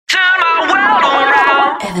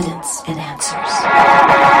Evidence and Answers.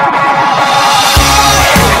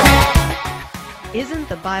 Isn't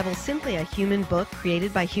the Bible simply a human book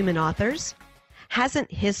created by human authors? Hasn't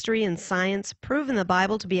history and science proven the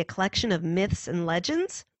Bible to be a collection of myths and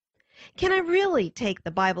legends? Can I really take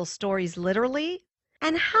the Bible stories literally?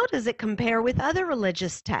 And how does it compare with other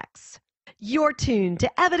religious texts? You're tuned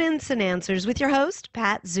to Evidence and Answers with your host,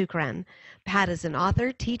 Pat Zukeran. Pat is an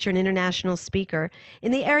author, teacher, and international speaker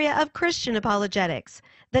in the area of Christian apologetics,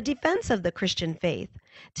 the defense of the Christian faith.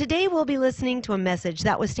 Today we'll be listening to a message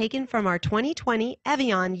that was taken from our 2020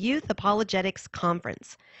 EviAn Youth Apologetics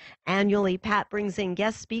Conference. Annually, Pat brings in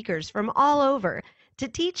guest speakers from all over to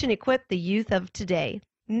teach and equip the youth of today.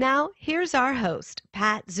 Now, here's our host,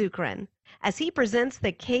 Pat Zukeran, as he presents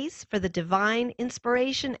the case for the divine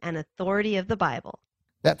inspiration and authority of the Bible.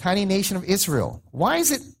 That tiny nation of Israel, why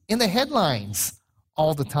is it in the headlines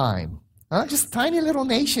all the time? Just a tiny little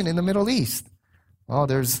nation in the Middle East. Well,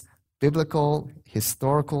 there's biblical,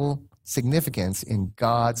 historical significance in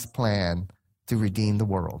God's plan to redeem the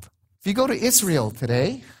world. If you go to Israel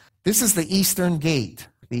today, this is the Eastern Gate.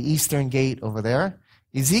 The Eastern Gate over there.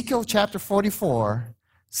 Ezekiel chapter 44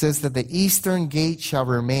 says that the Eastern Gate shall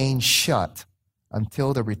remain shut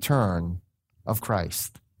until the return of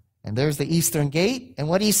Christ. And there's the Eastern Gate, and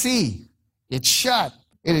what do you see? It's shut.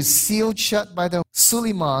 It is sealed shut by the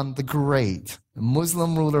Suleiman the Great, the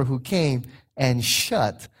Muslim ruler who came and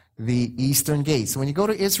shut the Eastern Gate. So when you go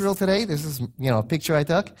to Israel today, this is a picture I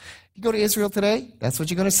took. You go to Israel today, that's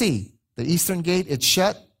what you're going to see. The Eastern Gate, it's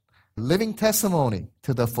shut. Living testimony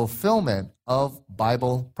to the fulfillment of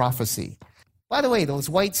Bible prophecy. By the way, those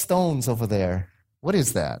white stones over there, what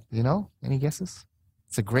is that? Any guesses?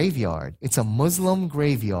 It's a graveyard. It's a Muslim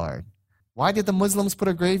graveyard. Why did the Muslims put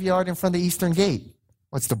a graveyard in front of the Eastern Gate?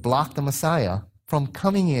 Well, it's to block the Messiah from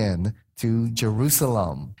coming in to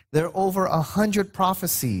Jerusalem. There are over 100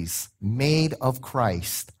 prophecies made of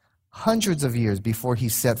Christ, hundreds of years before he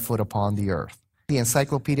set foot upon the earth. The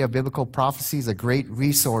Encyclopedia of Biblical Prophecy is a great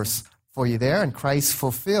resource for you there, and Christ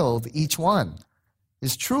fulfilled each one.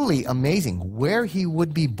 It's truly amazing where he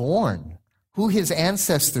would be born, who his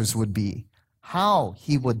ancestors would be, how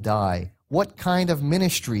he would die, what kind of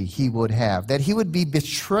ministry he would have, that he would be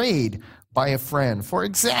betrayed by a friend for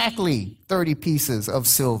exactly 30 pieces of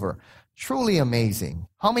silver. Truly amazing.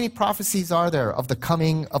 How many prophecies are there of the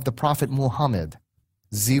coming of the prophet Muhammad?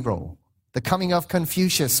 0. The coming of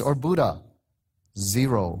Confucius or Buddha?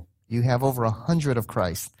 0. You have over 100 of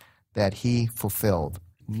Christ that he fulfilled.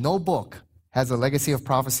 No book has a legacy of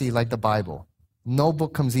prophecy like the Bible. No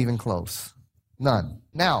book comes even close. None.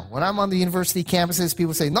 Now, when I'm on the university campuses,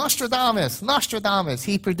 people say, Nostradamus,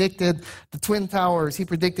 he predicted the Twin Towers, he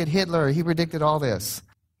predicted Hitler, he predicted all this.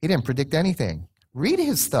 He didn't predict anything. Read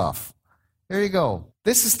his stuff. There you go.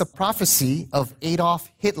 This is the prophecy of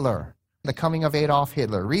Adolf Hitler, the coming of Adolf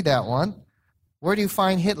Hitler. Read that one. Where do you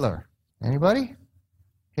find Hitler? Anybody?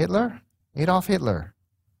 Hitler? Adolf Hitler.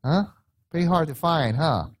 Huh? Pretty hard to find,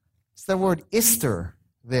 huh? It's the word Ister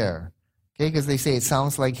there, okay, because they say it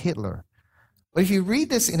sounds like Hitler. But if you read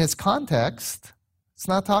this in its context, it's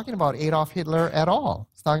not talking about Adolf Hitler at all.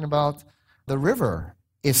 It's talking about the river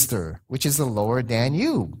Ister, which is the lower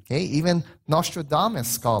Danube. Okay, even Nostradamus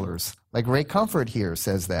scholars, like Ray Comfort here,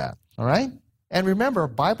 says that. All right? And remember,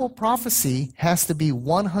 Bible prophecy has to be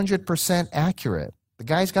 100% accurate. The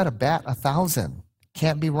guy's got to bat 1,000.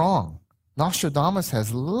 Can't be wrong. Nostradamus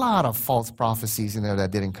has a lot of false prophecies in there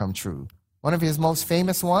that didn't come true. One of his most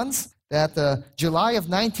famous ones, that July of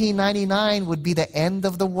 1999 would be the end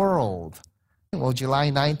of the world. Well,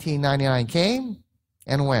 July 1999 came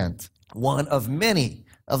and went. One of many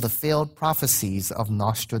of the failed prophecies of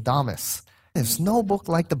Nostradamus. There's no book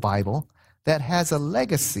like the Bible that has a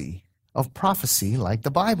legacy of prophecy like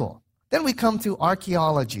the Bible. Then we come to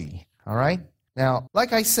archaeology, all right? Now,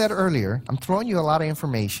 like I said earlier, I'm throwing you a lot of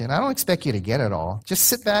information. I don't expect you to get it all. Just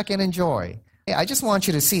sit back and enjoy. I just want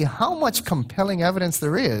you to see how much compelling evidence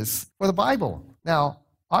there is for the Bible. Now,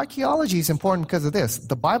 archaeology is important because of this.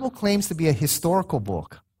 The Bible claims to be a historical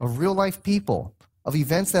book of real-life people, of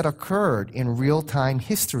events that occurred in real-time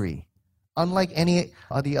history. Unlike any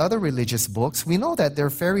of the other religious books, we know that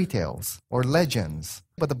they're fairy tales or legends.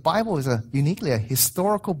 But the Bible is uniquely a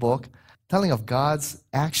historical book telling of God's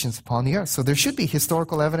actions upon the earth. So there should be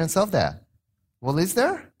historical evidence of that. Well, is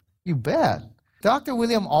there? You bet. Dr.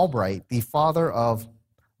 William Albright, the father of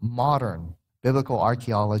modern biblical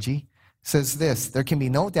archaeology, says this: there can be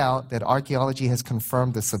no doubt that archaeology has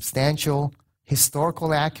confirmed the substantial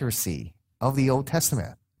historical accuracy of the Old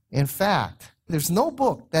Testament. In fact, there's no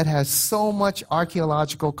book that has so much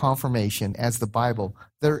archaeological confirmation as the Bible.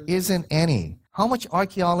 There isn't any. How much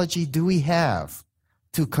archaeology do we have?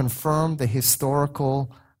 to confirm the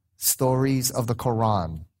historical stories of the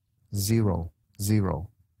Quran? Zero.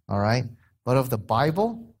 All right? But of the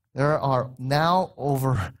Bible, there are now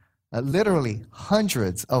over literally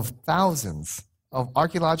hundreds of thousands of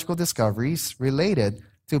archaeological discoveries related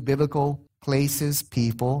to biblical places,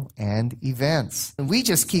 people, and events. And we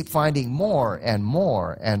just keep finding more and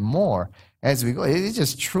more and more as we go. It's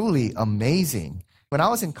just truly amazing. When I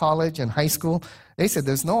was in college and high school, they said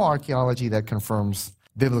there's no archaeology that confirms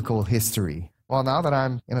biblical history. Well, now that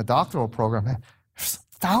I'm in a doctoral program, there's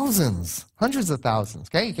thousands, hundreds of thousands.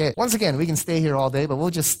 Okay. Once again, we can stay here all day, but we'll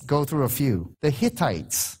just go through a few. The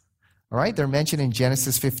Hittites, all right, they're mentioned in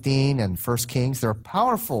Genesis 15 and 1 Kings. They're a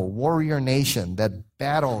powerful warrior nation that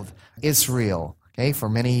battled Israel, okay, for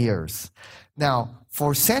many years. Now,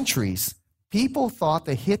 for centuries, people thought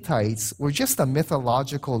the Hittites were just a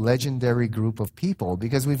mythological, legendary group of people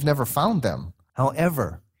because we've never found them.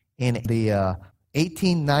 However, in the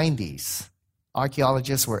 1890s,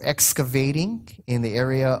 archaeologists were excavating in the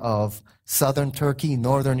area of southern Turkey,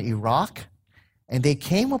 northern Iraq, and they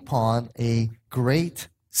came upon a great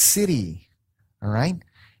city, all right?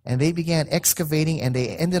 And they began excavating, and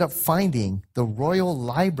they ended up finding the royal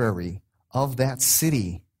library of that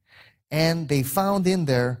city. And they found in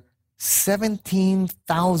there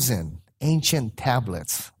 17,000 ancient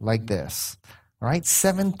tablets like this, all right?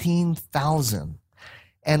 17,000.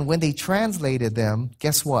 And when they translated them,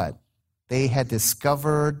 guess what? They had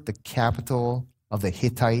discovered the capital of the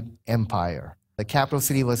Hittite Empire. The capital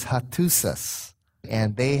city was Hattusas,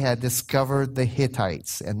 and they had discovered the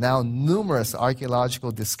Hittites. And now numerous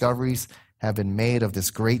archaeological discoveries have been made of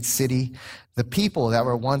this great city. The people that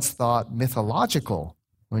were once thought mythological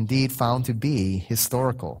were indeed found to be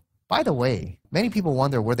historical. By the way, many people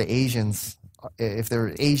wonder where the Asians, if there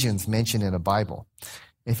are Asians mentioned in the Bible.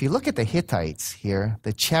 If you look at the Hittites here,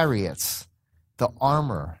 the chariots, the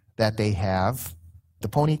armor that they have, the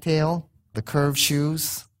ponytail, the curved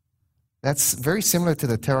shoes, that's very similar to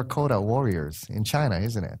the terracotta warriors in China,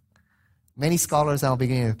 isn't it? Many scholars are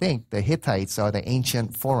beginning to think the Hittites are the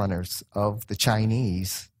ancient forerunners of the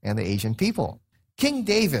Chinese and the Asian people. King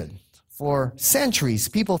David, for centuries,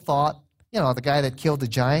 people thought, the guy that killed the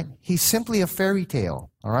giant, he's simply a fairy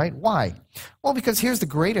tale, all right? Why? Well, because here's the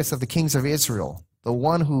greatest of the kings of Israel, the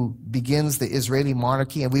one who begins the Israeli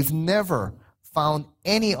monarchy, and we've never found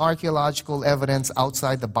any archaeological evidence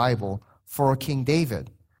outside the Bible for King David.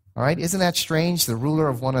 All right, isn't that strange? The ruler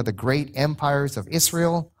of one of the great empires of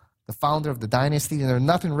Israel, the founder of the dynasty, and there's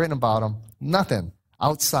nothing written about him, nothing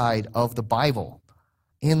outside of the Bible.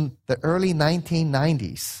 In the early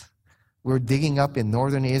 1990s, we're digging up in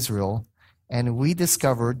northern Israel, and we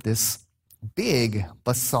discovered this big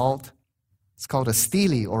basalt, it's called a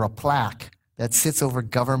stele or a plaque, that sits over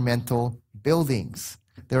governmental buildings.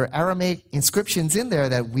 There are Aramaic inscriptions in there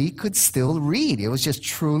that we could still read. It was just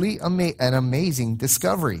truly an amazing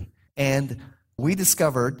discovery. And we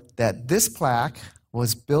discovered that this plaque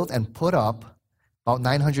was built and put up about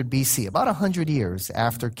 900 BC, about 100 years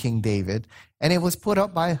after King David. And it was put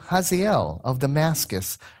up by Hazael of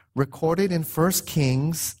Damascus, recorded in 1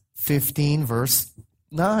 Kings 15, verse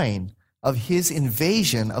 9, of his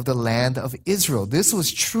invasion of the land of Israel. This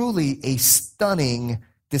was truly a stunning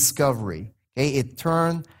discovery. Okay, it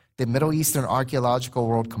turned the Middle Eastern archaeological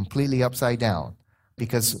world completely upside down.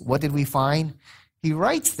 Because what did we find? He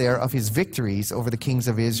writes there of his victories over the kings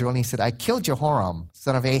of Israel, and he said, I killed Jehoram,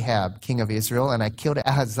 son of Ahab, king of Israel, and I killed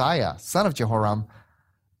Ahaziah, son of Jehoram,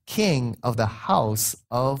 king of the house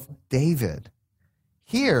of David.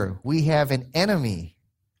 Here we have an enemy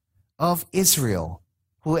of Israel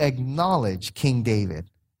who acknowledge King David,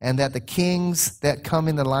 and that the kings that come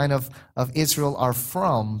in the line of Israel are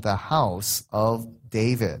from the house of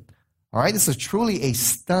David. All right, this is truly a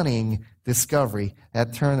stunning discovery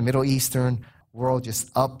that turned the Middle Eastern world just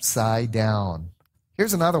upside down.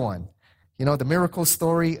 Here's another one. The miracle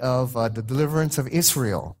story of the deliverance of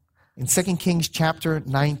Israel. In 2 Kings chapter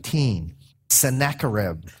 19,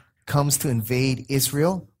 Sennacherib comes to invade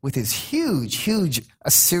Israel with his huge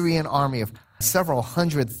Assyrian army of several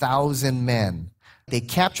 100,000 men. They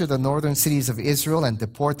capture the northern cities of Israel and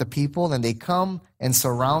deport the people, and they come and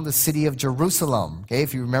surround the city of Jerusalem. Okay,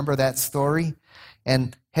 if you remember that story.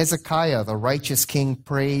 And Hezekiah, the righteous king,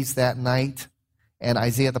 prays that night, and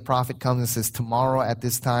Isaiah the prophet comes and says, tomorrow at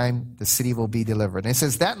this time, the city will be delivered. And it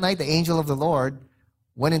says, that night the angel of the Lord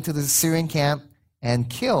went into the Syrian camp and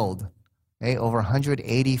killed over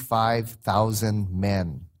 185,000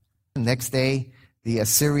 men. The next day, the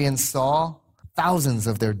Assyrians saw thousands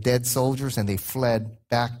of their dead soldiers, and they fled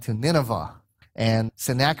back to Nineveh. And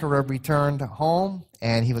Sennacherib returned home,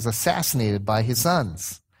 and he was assassinated by his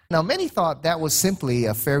sons. Now, many thought that was simply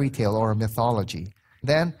a fairy tale or a mythology.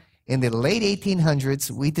 Then, in the late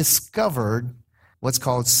 1800s, we discovered what's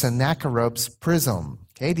called Sennacherib's prism.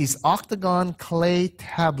 Okay, these octagon clay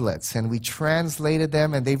tablets, and we translated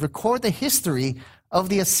them, and they record the history of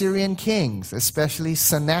the Assyrian kings, especially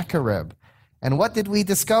Sennacherib. And what did we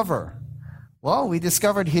discover? Well, we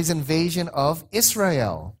discovered his invasion of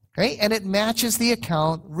Israel. Okay, and it matches the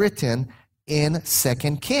account written in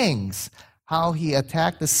 2 Kings, how he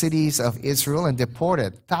attacked the cities of Israel and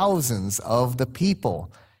deported thousands of the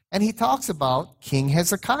people. And he talks about King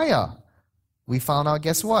Hezekiah. We found out,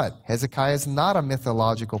 guess what? Hezekiah is not a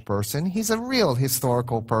mythological person. He's a real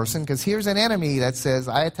historical person, because here's an enemy that says,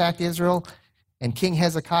 I attacked Israel, and King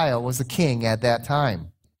Hezekiah was the king at that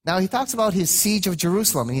time. Now, he talks about his siege of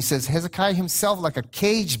Jerusalem, and he says, Hezekiah himself, like a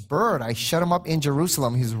caged bird, I shut him up in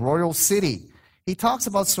Jerusalem, his royal city. He talks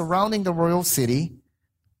about surrounding the royal city,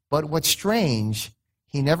 but what's strange,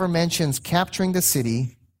 he never mentions capturing the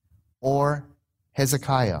city or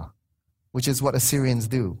Hezekiah, which is what Assyrians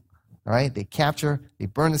do. All right, they capture, they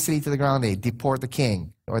burn the city to the ground, they deport the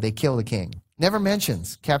king, or they kill the king. Never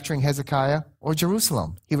mentions capturing Hezekiah or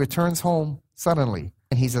Jerusalem. He returns home suddenly,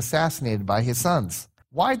 and he's assassinated by his sons.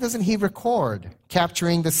 Why doesn't he record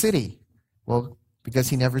capturing the city? Well, because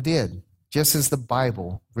he never did, just as the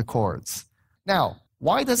Bible records. Now,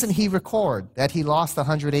 why doesn't he record that he lost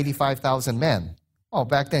 185,000 men? Oh,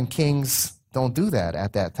 back then, kings don't do that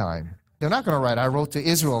at that time. They're not going to write, I wrote to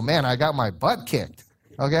Israel, man, I got my butt kicked.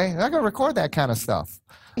 Okay? They're not going to record that kind of stuff.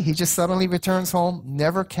 He just suddenly returns home,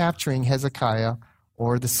 never capturing Hezekiah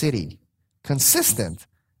or the city. Consistent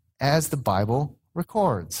as the Bible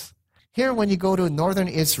records. Here, when you go to northern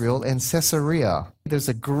Israel and Caesarea, there's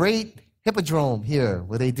a great hippodrome here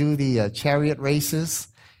where they do the chariot races,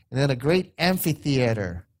 and then a great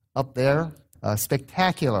amphitheater up there,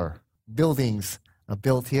 spectacular buildings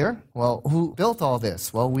built here. Well, who built all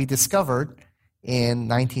this? Well, we discovered in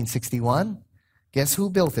 1961. Guess who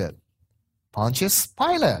built it? Pontius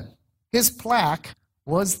Pilate. His plaque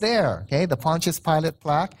was there. Okay, the Pontius Pilate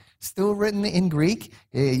plaque, still written in Greek.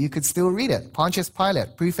 You could still read it. Pontius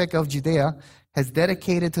Pilate, prefect of Judea, has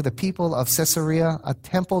dedicated to the people of Caesarea a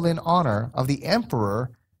temple in honor of the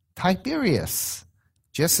emperor Tiberius,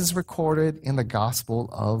 just as recorded in the Gospel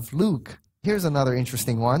of Luke. Here's another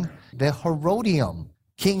interesting one. The Herodium.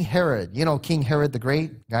 King Herod. You know King Herod the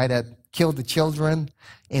Great, guy that killed the children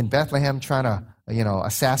in Bethlehem trying to,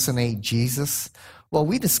 assassinate Jesus. Well,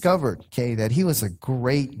 we discovered, that he was a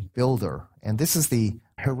great builder. And this is the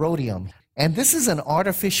Herodium. And this is an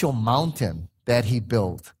artificial mountain that he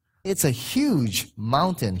built. It's a huge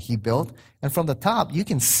mountain he built. And from the top, you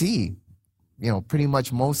can see, pretty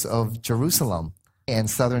much most of Jerusalem and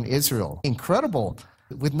southern Israel. Incredible.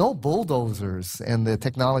 With no bulldozers and the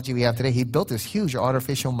technology we have today, he built this huge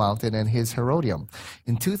artificial mountain and his Herodium.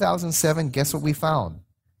 In 2007, guess what we found?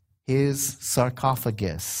 His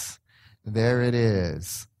sarcophagus. There it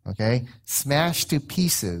is, okay? Smashed to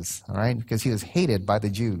pieces, all right, because he was hated by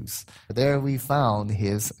the Jews. There we found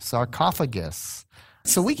his sarcophagus.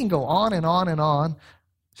 So we can go on and on and on,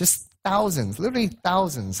 just thousands, literally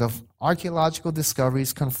thousands of archaeological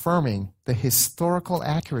discoveries confirming the historical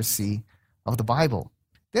accuracy of the Bible.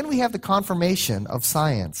 Then we have the confirmation of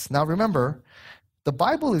science. Now remember, the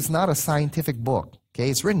Bible is not a scientific book, okay?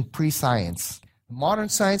 It's written pre-science. The modern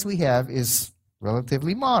science we have is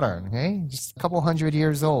relatively modern, okay? Just a couple hundred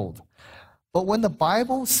years old. But when the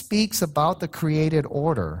Bible speaks about the created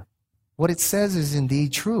order, what it says is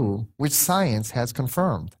indeed true, which science has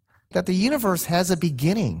confirmed, that the universe has a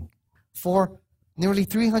beginning for nearly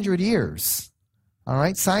 300 years. All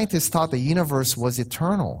right? Scientists thought the universe was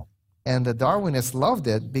eternal. And the Darwinists loved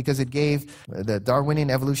it because it gave the Darwinian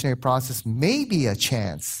evolutionary process maybe a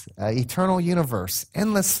chance, eternal universe,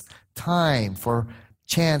 endless time for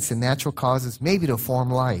chance and natural causes maybe to form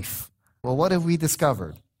life. Well, what have we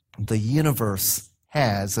discovered? The universe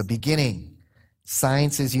has a beginning.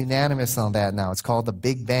 Science is unanimous on that now. It's called the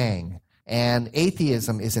Big Bang. And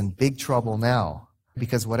atheism is in big trouble now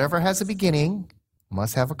because whatever has a beginning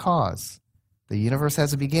must have a cause. The universe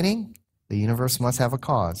has a beginning, the universe must have a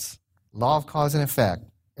cause. Law of cause and effect.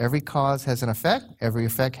 Every cause has an effect. Every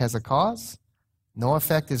effect has a cause. No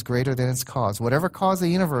effect is greater than its cause. Whatever caused the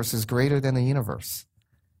universe is greater than the universe.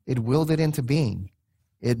 It willed it into being.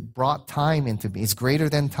 It brought time into being. It's greater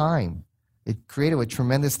than time. It created a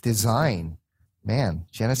tremendous design. Man,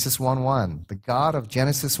 Genesis 1:1. The God of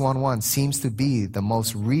Genesis 1:1 seems to be the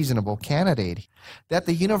most reasonable candidate. That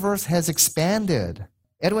the universe has expanded.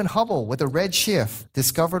 Edwin Hubble, with a redshift,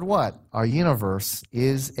 discovered what? Our universe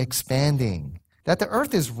is expanding. That the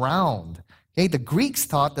earth is round. Okay, the Greeks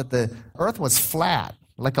thought that the earth was flat.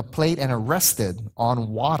 like a plate and rested on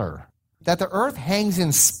water. That the earth hangs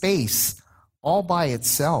in space all by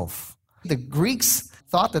itself. The Greeks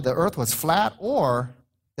thought that the earth was flat, or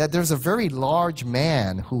that there's a very large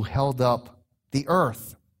man who held up the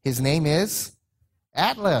earth. His name is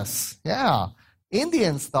Atlas. Yeah.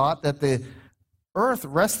 Indians thought that the earth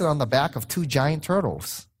rested on the back of two giant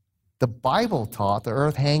turtles. The Bible taught the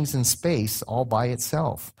earth hangs in space all by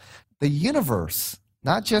itself. The universe,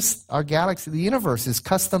 not just our galaxy, the universe is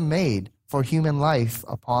custom made for human life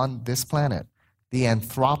upon this planet. The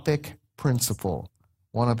anthropic principle,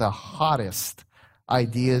 one of the hottest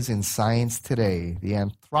ideas in science today, the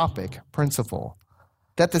anthropic principle.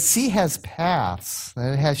 That the sea has paths,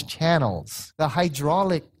 that it has channels, the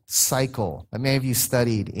hydraulic cycle that many of you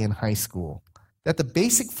studied in high school. That the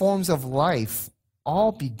basic forms of life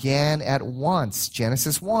all began at once.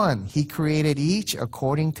 Genesis 1, he created each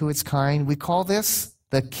according to its kind. We call this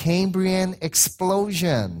the Cambrian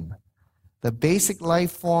explosion. The basic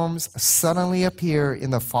life forms suddenly appear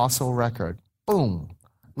in the fossil record. Boom.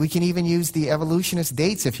 We can even use the evolutionist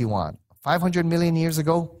dates if you want. 500 million years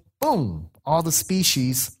ago, boom, all the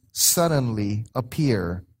species suddenly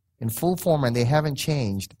appear in full form, and they haven't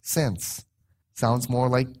changed since. Sounds more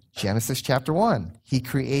like Genesis chapter 1. He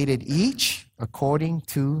created each according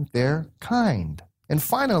to their kind. And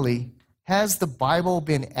finally, has the Bible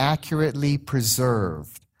been accurately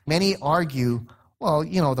preserved? Many argue, well,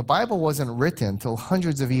 the Bible wasn't written until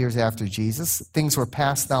hundreds of years after Jesus. Things were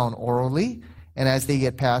passed down orally, and as they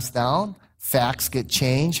get passed down, facts get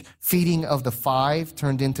changed. Feeding of the 5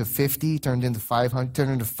 turned into 50, turned into 500,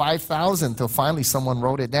 turned into 5,000, until finally someone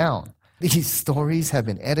wrote it down. These stories have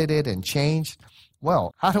been edited and changed.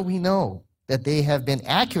 Well, how do we know that they have been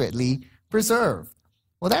accurately preserved?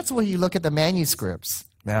 Well, that's where you look at the manuscripts.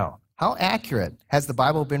 Now, how accurate has the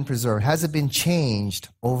Bible been preserved? Has it been changed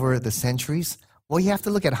over the centuries? Well, you have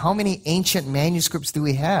to look at how many ancient manuscripts do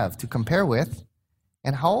we have to compare with,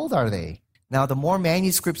 and how old are they? Now, the more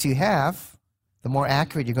manuscripts you have, the more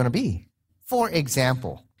accurate you're going to be. For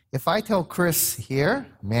example, if I tell Chris here,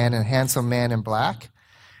 handsome man in black,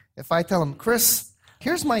 if I tell him, Chris,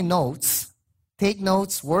 here's my notes, take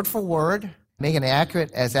notes word for word, make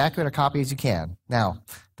as accurate a copy as you can. Now,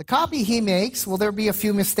 the copy he makes, will there be a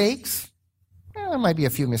few mistakes? There might be a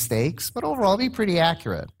few mistakes, but overall it'll be pretty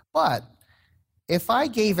accurate. But if I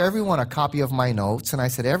gave everyone a copy of my notes and I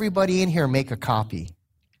said, everybody in here make a copy,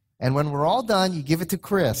 and when we're all done, you give it to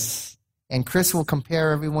Chris, and Chris will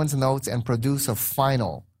compare everyone's notes and produce a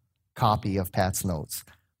final copy of Pat's notes.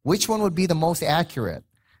 Which one would be the most accurate?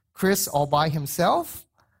 Chris all by himself,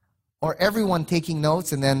 or everyone taking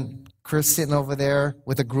notes and then Chris sitting over there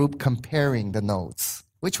with a group comparing the notes?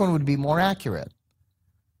 Which one would be more accurate?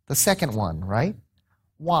 The second one, right?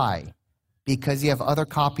 Why? Because you have other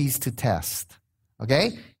copies to test.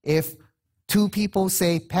 Okay? If 2 people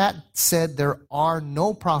say, Pat said there are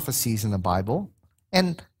no prophecies in the Bible,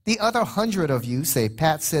 and the other 100 of you say,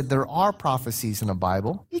 Pat said there are prophecies in the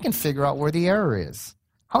Bible, you can figure out where the error is.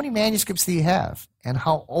 How many manuscripts do you have? And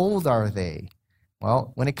how old are they?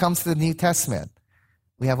 Well, when it comes to the New Testament,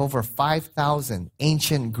 we have over 5,000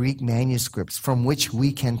 ancient Greek manuscripts from which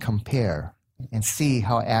we can compare and see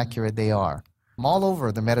how accurate they are. From all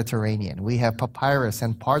over the Mediterranean, we have papyrus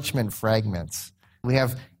and parchment fragments. We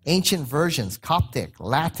have ancient versions, Coptic,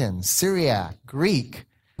 Latin, Syriac, Greek.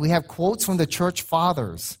 We have quotes from the church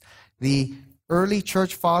fathers. The early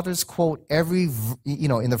church fathers quote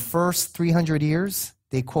in the first 300 years,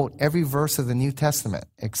 they quote every verse of the New Testament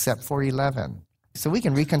except for 11. So we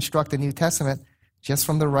can reconstruct the New Testament just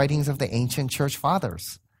from the writings of the ancient church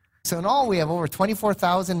fathers. So in all, we have over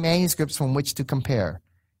 24,000 manuscripts from which to compare.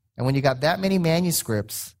 And when you got that many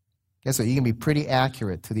manuscripts, guess what? You can be pretty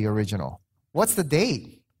accurate to the original. What's the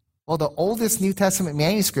date? Well, the oldest New Testament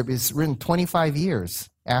manuscript is written 25 years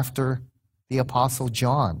after the Apostle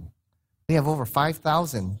John. We have over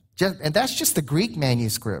 5,000. And that's just the Greek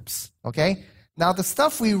manuscripts, okay? Now, the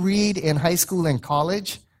stuff we read in high school and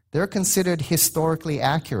college, they're considered historically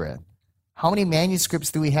accurate. How many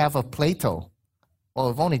manuscripts do we have of Plato? Well,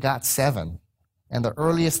 we've only got 7. And the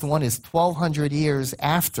earliest one is 1,200 years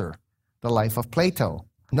after the life of Plato.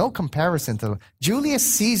 No comparison to Julius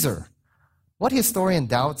Caesar. What historian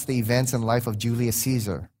doubts the events and life of Julius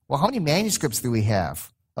Caesar? Well, how many manuscripts do we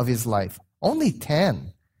have of his life? Only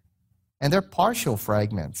 10. And they're partial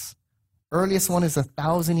fragments. Earliest one is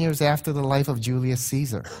 1,000 years after the life of Julius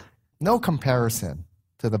Caesar. No comparison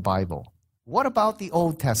to the Bible. What about the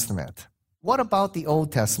Old Testament? What about the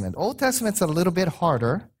Old Testament? Old Testament's a little bit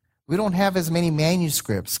harder. We don't have as many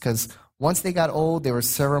manuscripts because once they got old, they were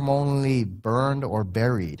ceremonially burned or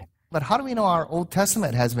buried. But how do we know our Old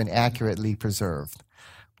Testament has been accurately preserved?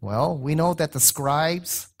 Well, we know that the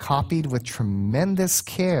scribes copied with tremendous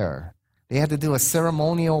care. They had to do a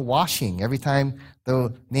ceremonial washing every time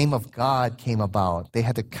the name of God came about. They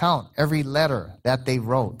had to count every letter that they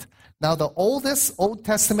wrote. Now, the oldest Old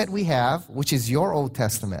Testament we have, which is your Old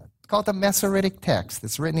Testament, it's called the Masoretic text.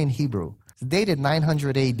 It's written in Hebrew. It's dated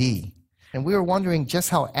 900 AD. And we were wondering just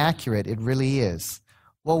how accurate it really is.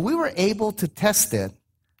 Well, we were able to test it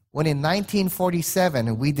when in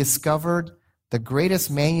 1947 we discovered the greatest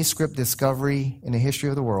manuscript discovery in the history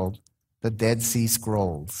of the world, the Dead Sea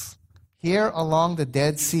Scrolls. Here along the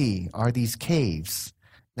Dead Sea are these caves.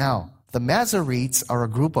 Now, the Masoretes are a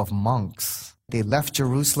group of monks. They left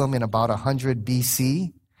Jerusalem in about 100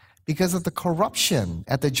 BC because of the corruption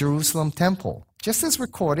at the Jerusalem temple, just as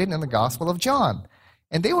recorded in the Gospel of John.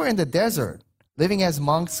 And they were in the desert, living as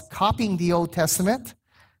monks, copying the Old Testament,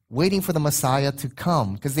 waiting for the Messiah to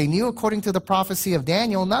come, because they knew, according to the prophecy of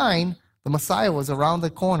Daniel 9, the Messiah was around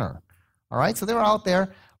the corner. All right, so they were out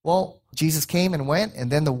there. Well, Jesus came and went,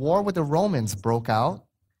 and then the war with the Romans broke out.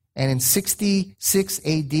 And in 66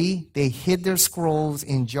 AD, they hid their scrolls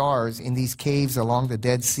in jars in these caves along the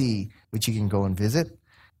Dead Sea, which you can go and visit.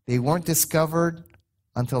 They weren't discovered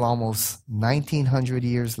until almost 1900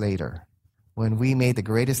 years later, when we made the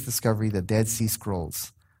greatest discovery, the Dead Sea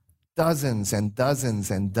Scrolls. Dozens and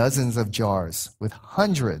dozens and dozens of jars with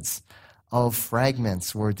hundreds of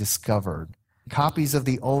fragments were discovered. Copies of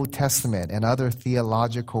the Old Testament and other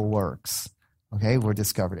theological works, were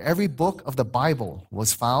discovered. Every book of the Bible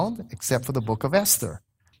was found except for the book of Esther.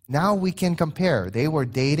 Now we can compare. They were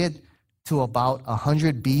dated to about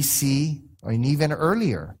 100 BC or even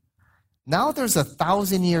earlier. Now there's a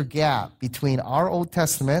 1,000-year gap between our Old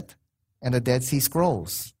Testament and the Dead Sea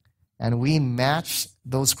Scrolls. And we match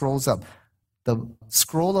those scrolls up. The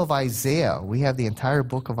scroll of Isaiah, we have the entire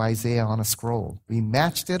book of Isaiah on a scroll. We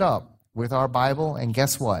matched it up with our Bible, and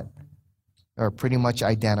guess what? They're pretty much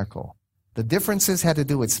identical. The differences had to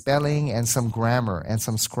do with spelling and some grammar and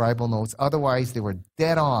some scribal notes. Otherwise, they were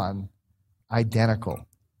dead on identical,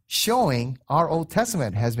 showing our Old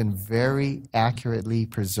Testament has been very accurately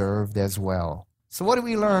preserved as well. So what do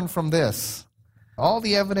we learn from this? All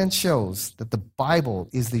the evidence shows that the Bible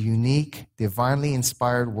is the unique, divinely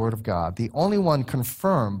inspired Word of God, the only one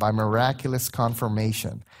confirmed by miraculous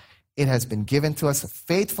confirmation. It has been given to us,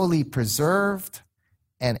 faithfully preserved,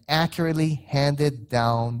 and accurately handed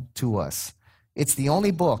down to us. It's the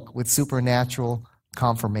only book with supernatural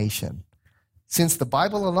confirmation. Since the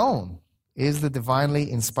Bible alone is the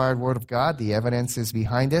divinely inspired Word of God, the evidence is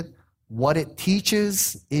behind it. What it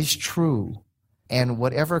teaches is true. And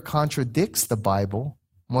whatever contradicts the Bible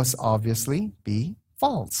must obviously be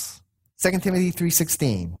false. 2 Timothy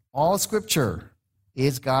 3:16, all Scripture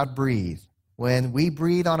is God-breathed. When we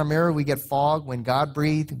breathe on a mirror, we get fog. When God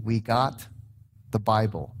breathed, we got the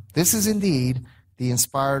Bible. This is indeed the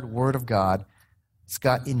inspired Word of God. It's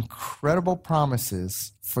got incredible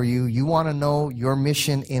promises for you. You want to know your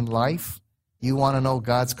mission in life? You want to know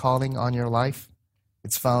God's calling on your life?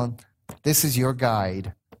 It's found. This is your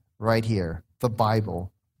guide right here. The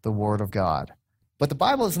Bible, the Word of God. But the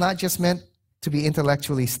Bible is not just meant to be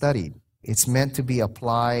intellectually studied. It's meant to be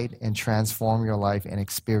applied and transform your life and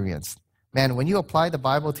experienced. Man, when you apply the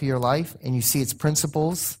Bible to your life and you see its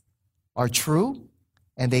principles are true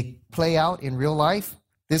and they play out in real life,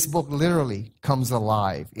 this book literally comes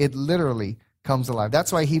alive. It literally comes alive.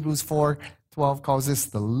 That's why Hebrews 4:12 calls this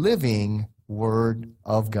the living Word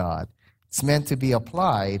of God. It's meant to be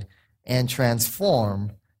applied and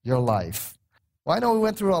transform your life. Well, I know we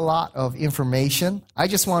went through a lot of information. I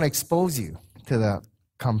just want to expose you to the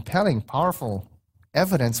compelling, powerful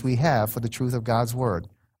evidence we have for the truth of God's Word.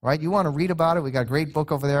 Right? You want to read about it? We got a great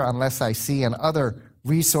book over there, Unless I See, and other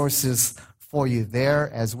resources for you there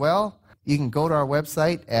as well. You can go to our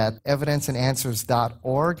website at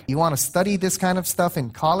evidenceandanswers.org. You want to study this kind of stuff in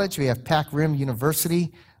college? We have Pac Rim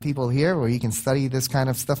University people here where you can study this kind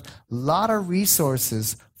of stuff. A lot of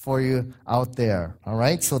resources for you out there. All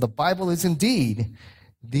right? So the Bible is indeed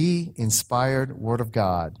the inspired Word of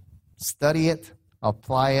God. Study it,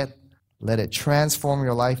 apply it, let it transform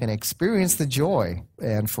your life and experience the joy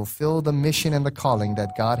and fulfill the mission and the calling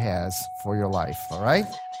that God has for your life. All right?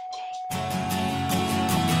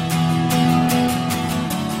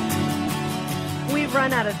 We've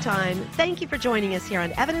run out of time. Thank you for joining us here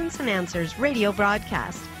on Evidence and Answers radio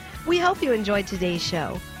broadcast. We hope you enjoyed today's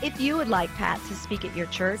show. If you would like Pat to speak at your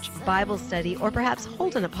church, Bible study, or perhaps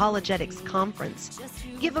hold an apologetics conference,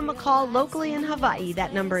 give him a call locally in Hawaii.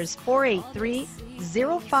 That number is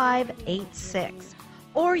 483-0586.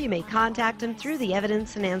 Or you may contact him through the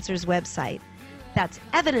Evidence and Answers website. That's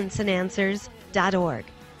evidenceandanswers.org.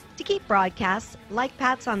 To keep broadcasts like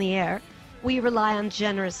Pat's on the air, we rely on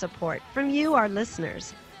generous support from you, our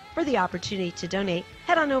listeners. For the opportunity to donate,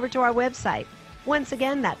 head on over to our website. Once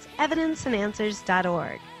again, that's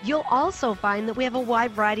evidenceandanswers.org. You'll also find that we have a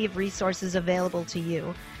wide variety of resources available to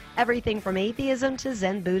you, everything from atheism to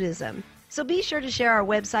Zen Buddhism. So be sure to share our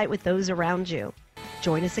website with those around you.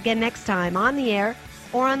 Join us again next time on the air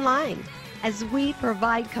or online as we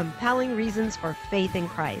provide compelling reasons for faith in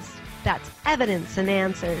Christ. That's Evidence and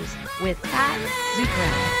Answers with Pat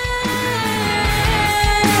Zuckerman.